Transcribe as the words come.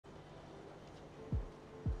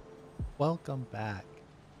Welcome back.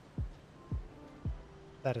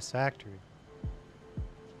 Satisfactory.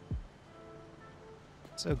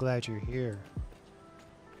 So glad you're here.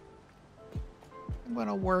 I'm going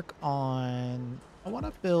to work on... I want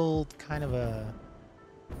to build kind of a...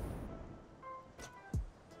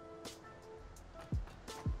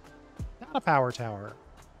 not a power tower.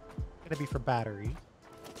 It's going to be for battery.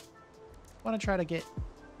 I want to try to get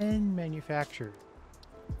 10 manufactured.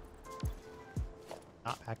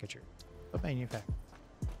 Not packager, but manufactured.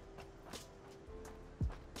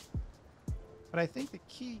 But I think the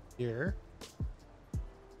key here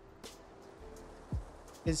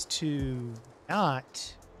is to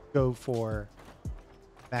not go for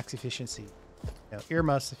max efficiency.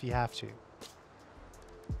 Earmuffs if you have to.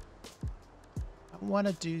 I want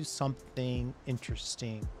to do something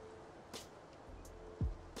interesting.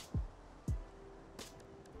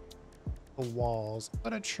 The walls. I'm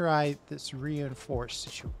going to try this reinforced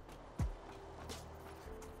situation.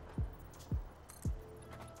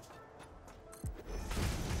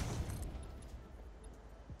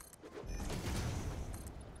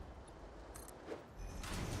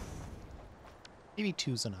 Maybe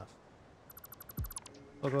 2's enough.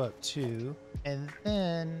 We'll go up 2, and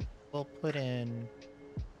then we'll put in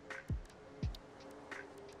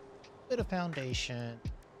a bit of foundation.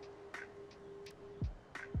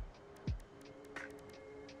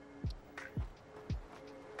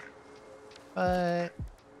 But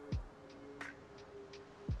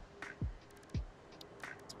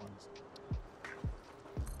this one's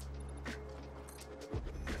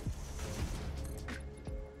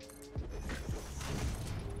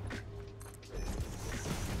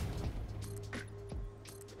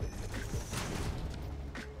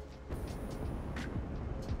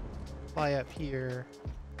fly up here.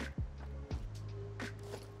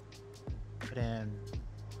 Put in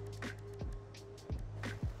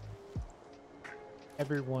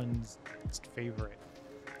everyone's least favorite.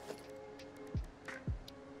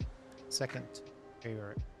 Second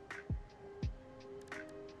favorite.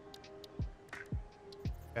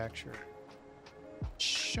 Manufacturer.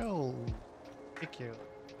 So particular.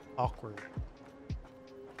 Awkward.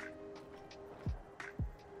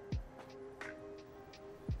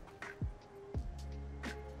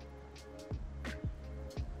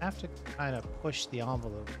 I have to kind of push the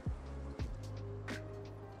envelope.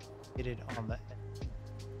 Get it on the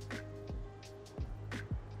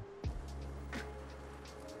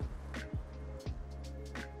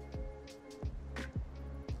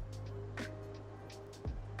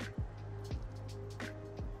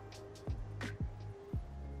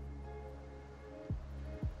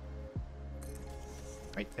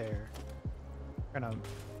right there. We're gonna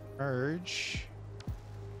merge.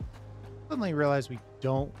 Suddenly realize we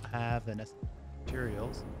don't have the necessary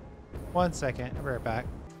materials. 1 second, I'll be right back.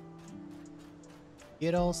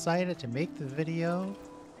 Get all excited to make the video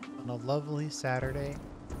on a lovely Saturday.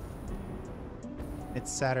 It's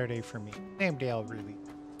Saturday for me. Same day I'll release.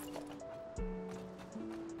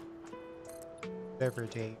 Whatever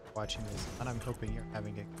day you're watching this, and I'm hoping you're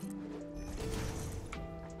having it.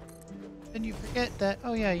 Then you forget that,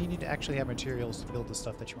 oh yeah, you need to actually have materials to build the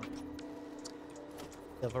stuff that you want.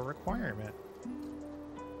 Of a requirement.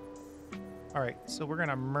 All right, so we're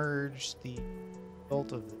gonna merge the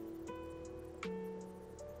result of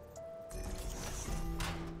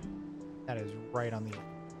that is right on the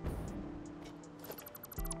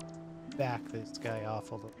back this guy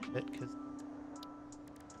off a little bit because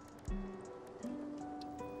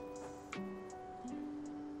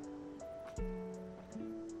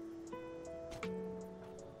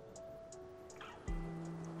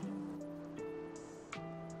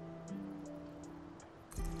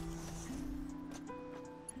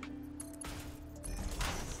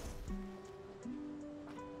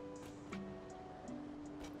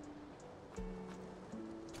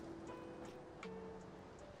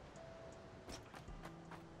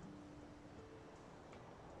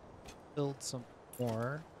build some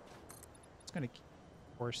more. It's gonna keep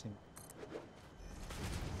forcing.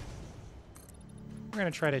 We're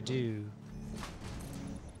gonna try to do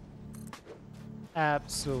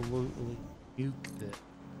absolutely nuke the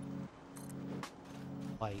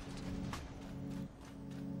light.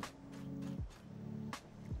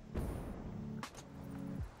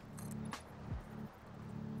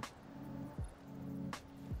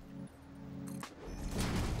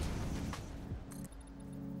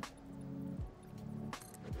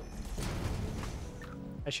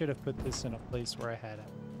 I should have put this in a place where I had a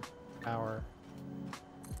power.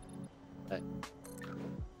 But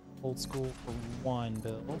old school for one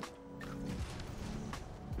build.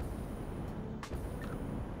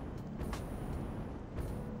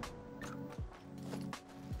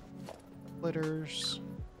 splitters.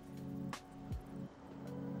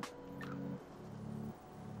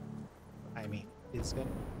 I mean, it's good.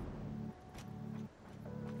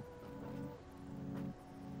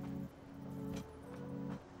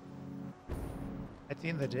 At the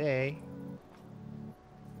end of the day,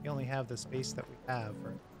 we only have the space that we have,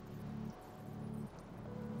 right?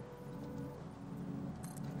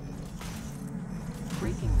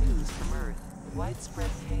 Breaking news from Earth. Widespread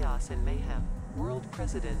chaos and mayhem. World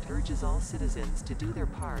President urges all citizens to do their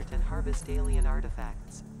part and harvest alien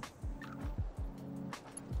artifacts.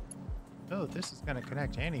 Oh, this is going to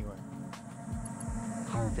connect anywhere.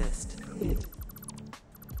 Harvest it.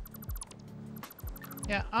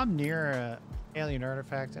 Yeah, I'm near a alien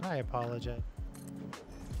artifact, and I apologize.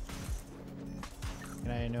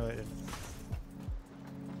 And I know it.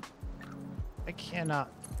 I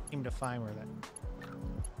cannot seem to find where that.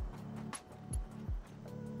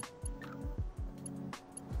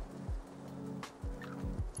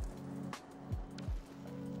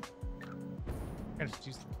 I gotta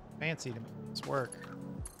do something fancy to make this work.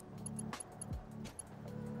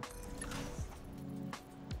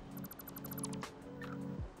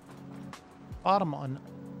 Bottom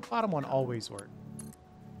one always works.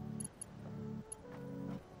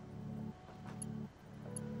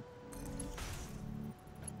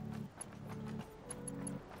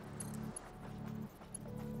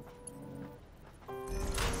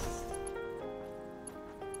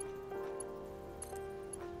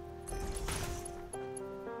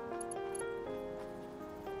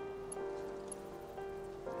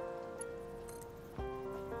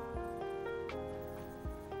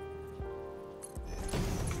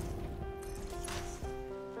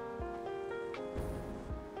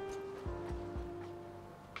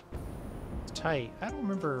 Tight. I don't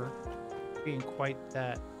remember being quite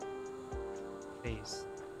that base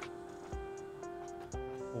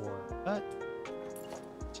before, but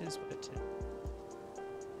it is what it is.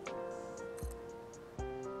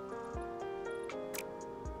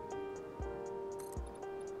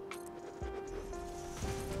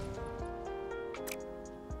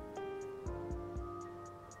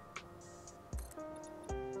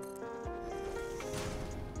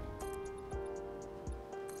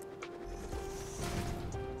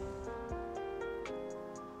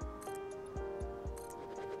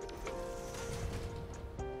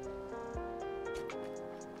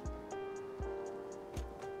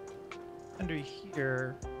 Under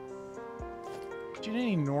here, in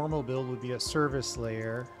any normal build would be a service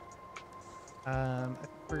layer. I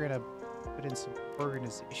think we're gonna put in some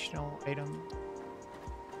organizational items.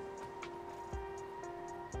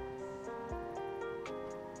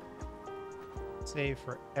 Say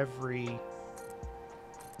for every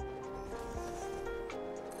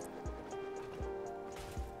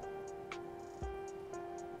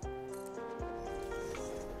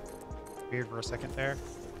weird for a second there.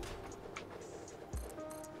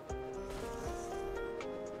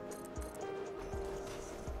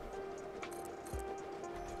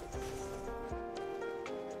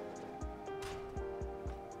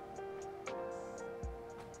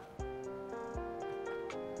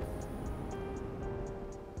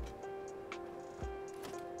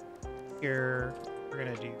 Here we're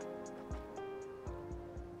gonna do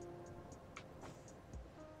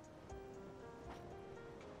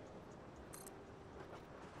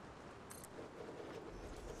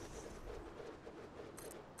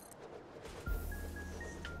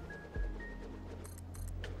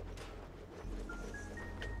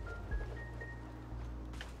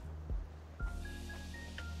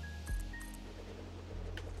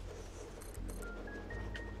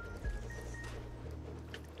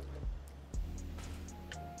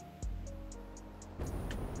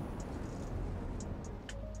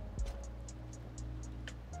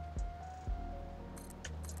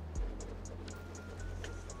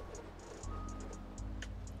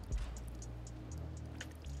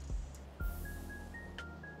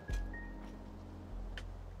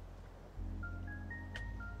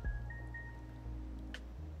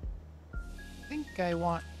I think I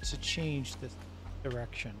want to change this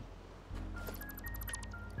direction.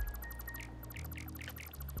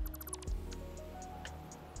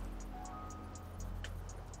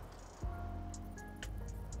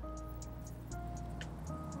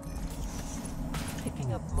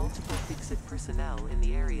 Picking up multiple Fix-It personnel in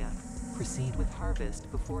the area. Proceed with harvest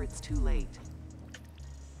before it's too late.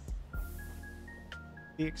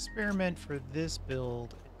 The experiment for this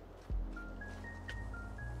build,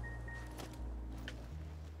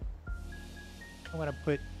 I'm going to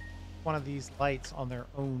put one of these lights on their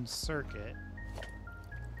own circuit.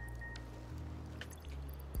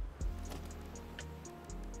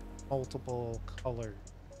 multiple colors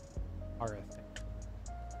are a thing.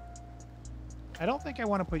 I don't think I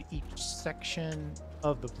want to put each section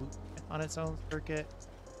of the blueprint on its own circuit.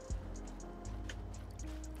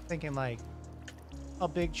 Thinking like a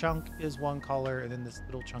big chunk is one color and then this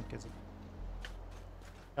little chunk is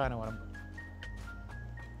kind of what I'm doing.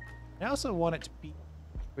 I also want it to be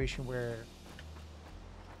a situation where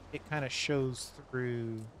it kind of shows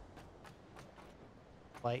through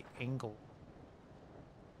light angle.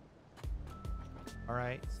 All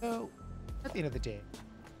right, so at the end of the day,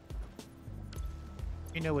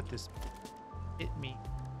 you know what this it means.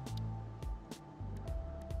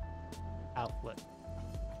 Outlet.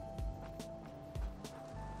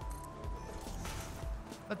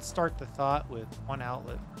 Let's start the thought with one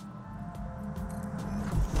outlet.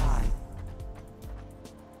 Comply.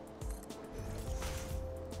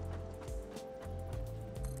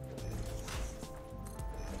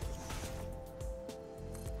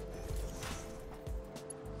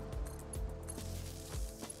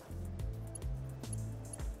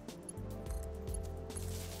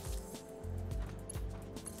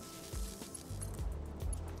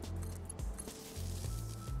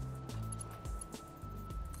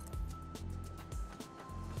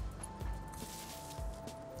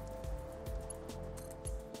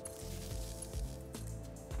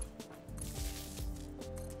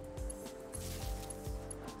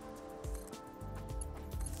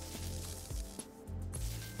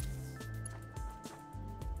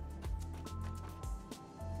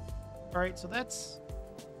 All right, so that's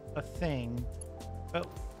a thing, but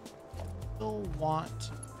still want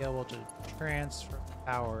to be able to transfer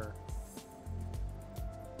power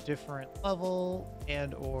different level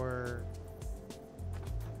and or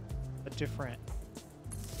a different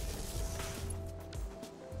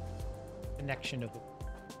connection of the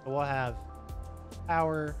so we'll have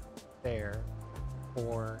power there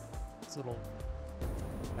for this little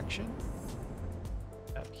section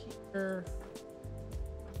up here.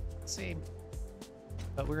 Same,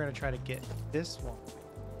 but we're going to try to get this one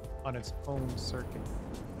on its own circuit.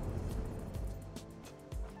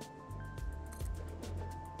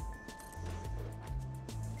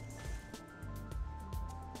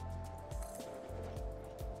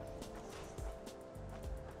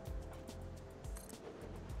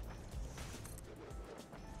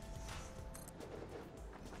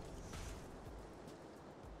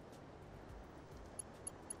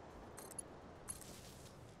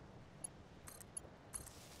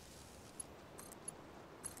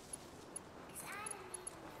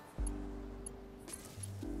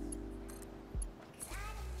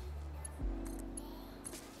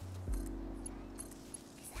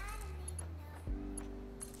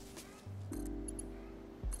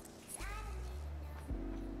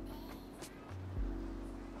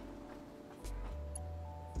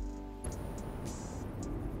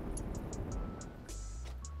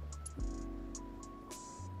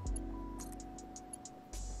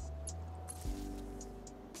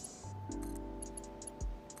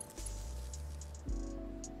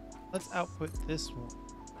 Let's output this one.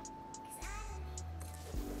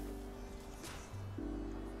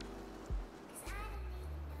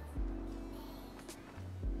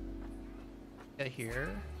 Get here.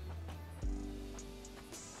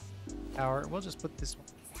 Power. We'll just put this one.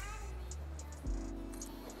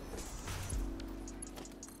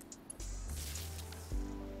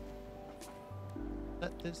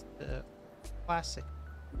 Let this the classic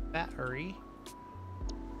battery.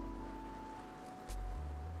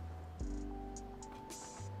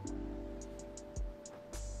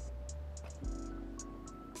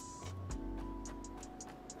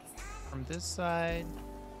 From this side,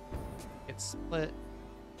 it's split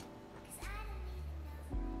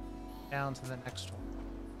down to the next one.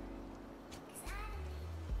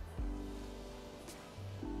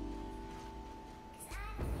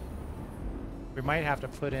 We might have to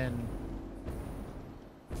put in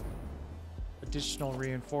additional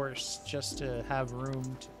reinforce just to have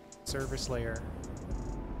room to service layer.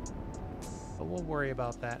 But we'll worry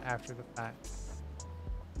about that after the fact.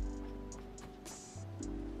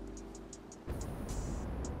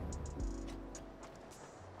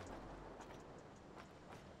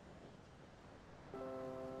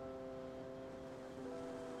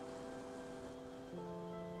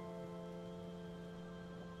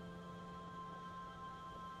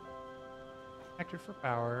 Connected for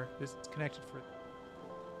power. This is connected for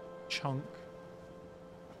chunk.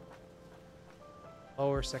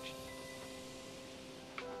 Lower section.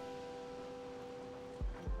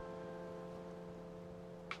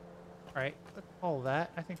 Alright, let's call that.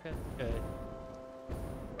 I think that's good.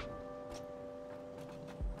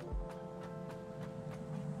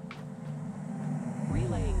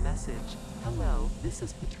 message. Hello, this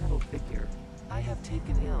is paternal figure. I have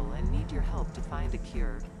taken ill and need your help to find a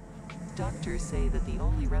cure. Doctors say that the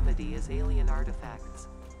only remedy is alien artifacts.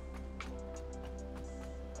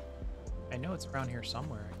 I know it's around here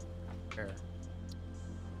somewhere. There.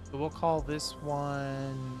 So we'll call this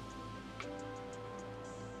one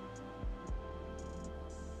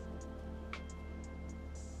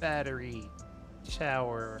Battery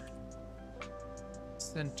Tower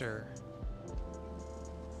Center.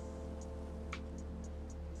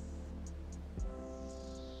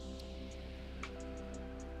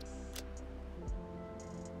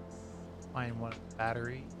 Find one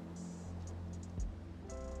battery.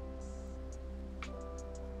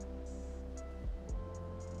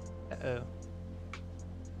 Uh-oh.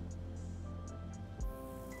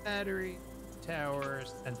 Battery Tower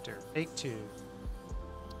Center. Take 2.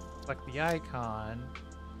 Select the icon.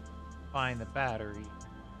 Find the battery.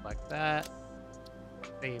 Select that.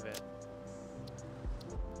 Save it.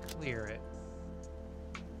 Clear it.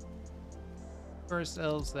 For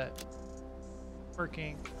ourselves that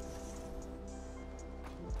working.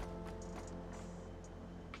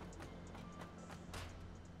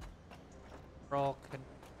 We're all connected.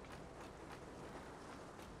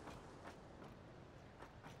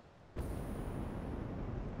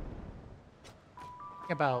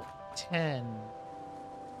 About 10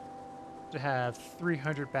 to have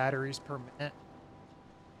 300 batteries per minute.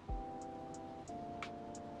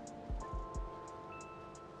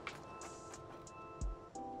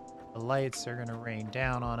 The lights are going to rain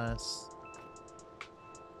down on us.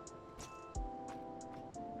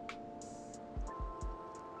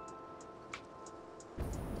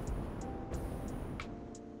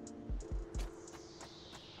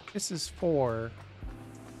 This is 4.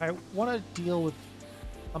 I want to deal with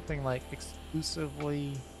something like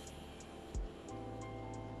exclusively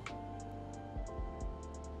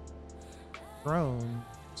drones.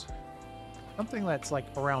 Something that's like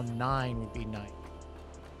around 9 would be nice.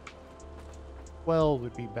 12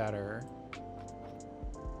 would be better.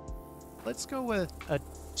 Let's go with a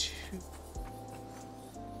 2.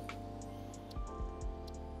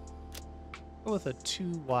 Go with a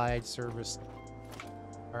 2 wide service.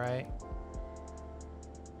 All right.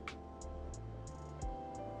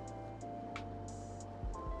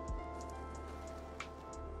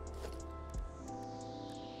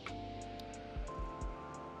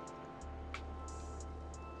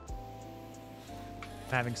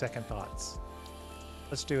 I'm having second thoughts.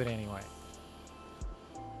 Let's do it anyway.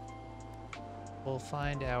 We'll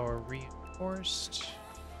find our reinforced.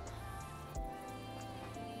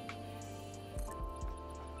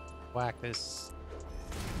 Whack this.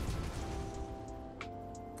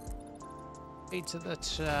 Way to the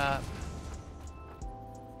top.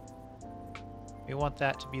 We want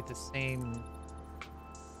that to be the same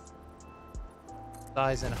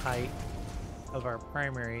size and height of our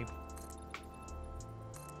primary.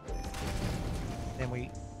 Then we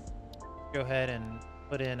go ahead and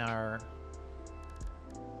put in our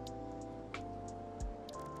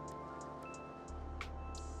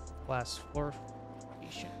glass floor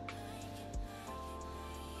foundation.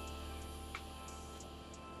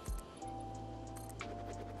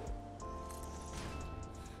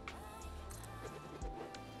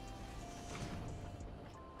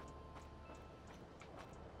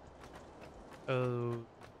 So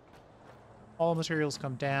all materials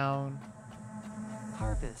come down.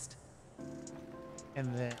 Harvest.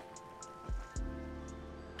 And then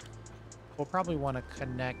we'll probably want to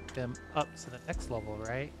connect them up to the next level,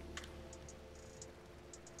 right?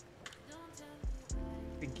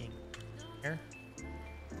 Thinking here.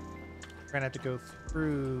 We're gonna have to go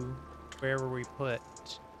through wherever we put.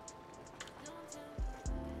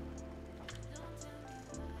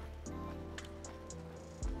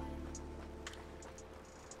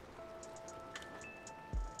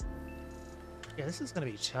 Yeah, this is gonna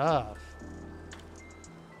be tough.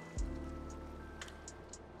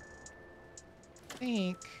 I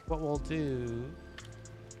think what we'll do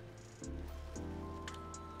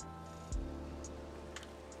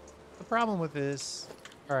the problem with this,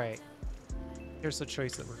 all right, here's the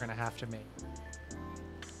choice that we're gonna have to make.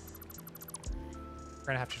 We're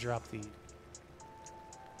gonna have to drop these.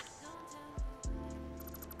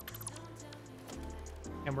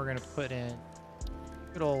 And we're gonna put in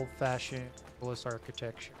good old-fashioned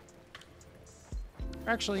architecture.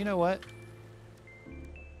 Actually, you know what?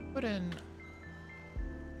 Put in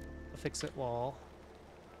a fix-it wall.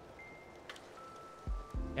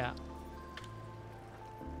 Yeah.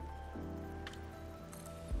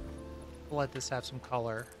 We'll let this have some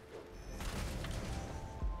color.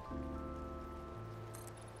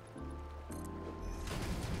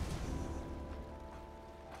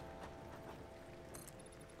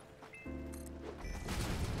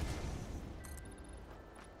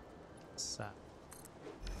 side.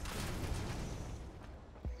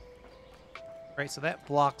 Right, so that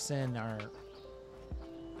blocks in our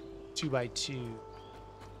 2x2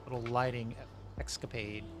 little lighting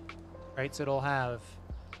escapade. Right, so it'll have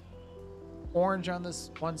orange on this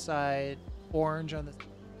one side, orange on this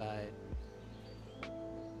side.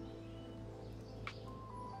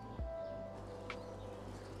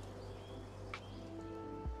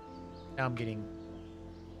 Now I'm getting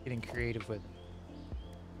creative with.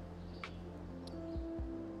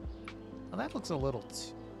 Well, that looks a little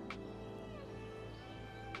too.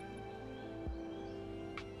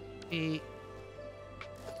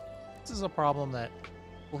 This is a problem that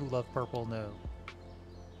people who love purple know.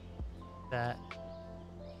 That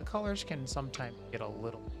the colors can sometimes get a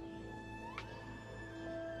little.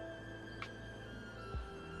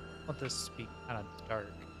 I want this to be kind of dark.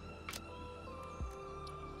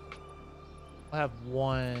 I'll have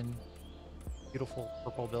one beautiful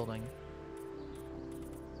purple building.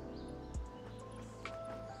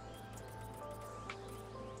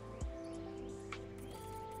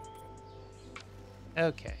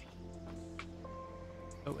 Okay.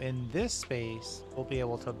 So in this space, we'll be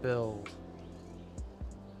able to build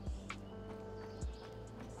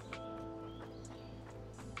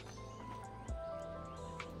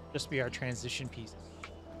just be our transition piece.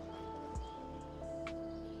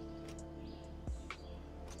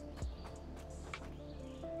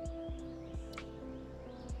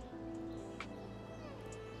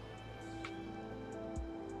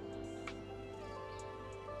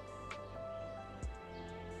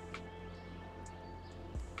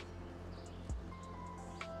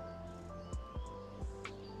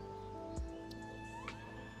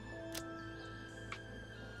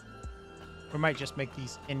 We might just make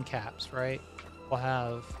these end caps, right? We'll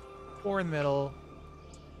have 4 in the middle,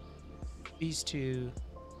 these 2,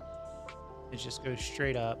 it just goes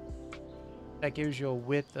straight up. That gives you a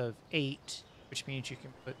width of 8, which means you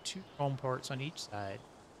can put 2 chrome ports on each side.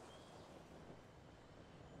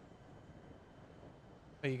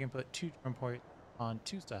 So you can put 2 drum ports on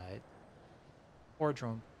 2 sides, 4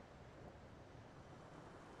 drum.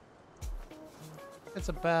 It's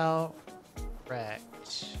about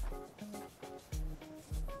correct.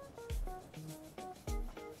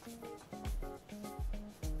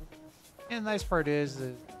 And the nice part is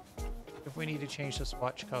that if we need to change the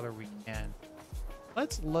swatch color, we can.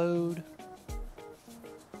 Let's load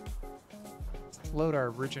our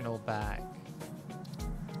original bag.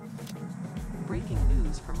 Breaking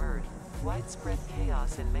news from Earth. Widespread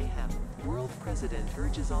chaos and mayhem. World President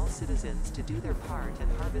urges all citizens to do their part and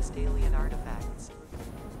harvest alien artifacts.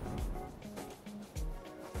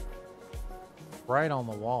 Right on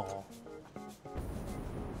the wall.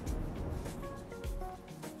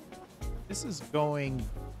 This is going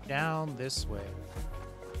down this way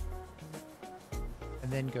and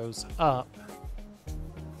then goes up.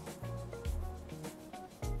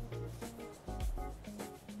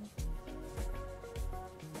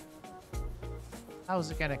 How is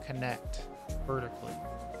it going to connect vertically?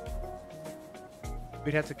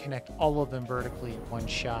 We'd have to connect all of them vertically in one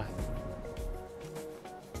shot,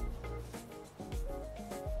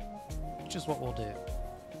 which is what we'll do.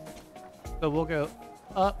 So we'll go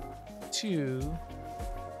up to,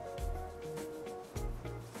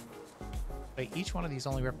 each one of these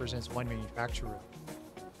only represents one manufacturer.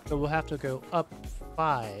 So we'll have to go up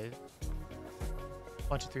 5.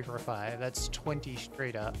 1, 2, 3, 4, 5. That's 20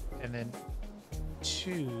 straight up. And then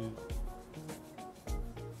 2.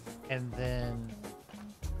 And then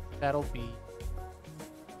that'll be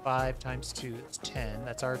 5 times 2. That's 10.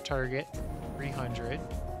 That's our target. 300.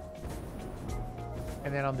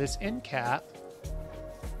 And then on this end cap,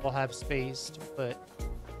 we'll have space to put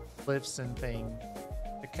lifts and things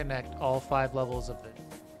to connect all 5 levels of it.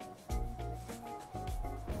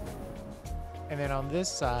 And then on this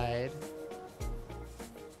side,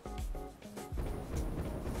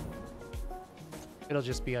 it'll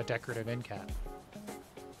just be a decorative end cap.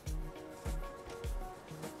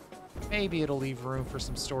 Maybe it'll leave room for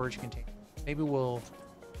some storage containers. Maybe we'll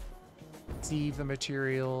sieve the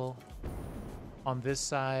material on this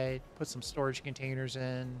side, put some storage containers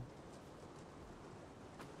in,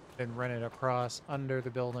 then run it across under the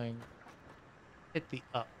building, hit the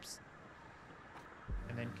ups,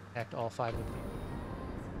 and then connect all 5 of them.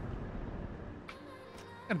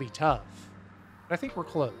 It's gonna be tough, but I think we're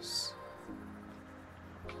close.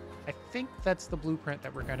 I think that's the blueprint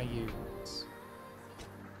that we're gonna use.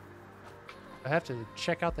 I have to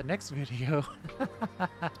check out the next video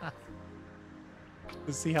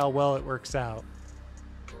to see how well it works out.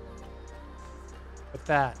 But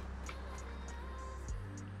that,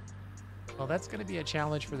 well, that's going to be a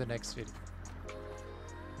challenge for the next video.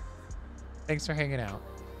 Thanks for hanging out.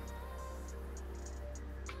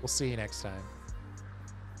 We'll see you next time.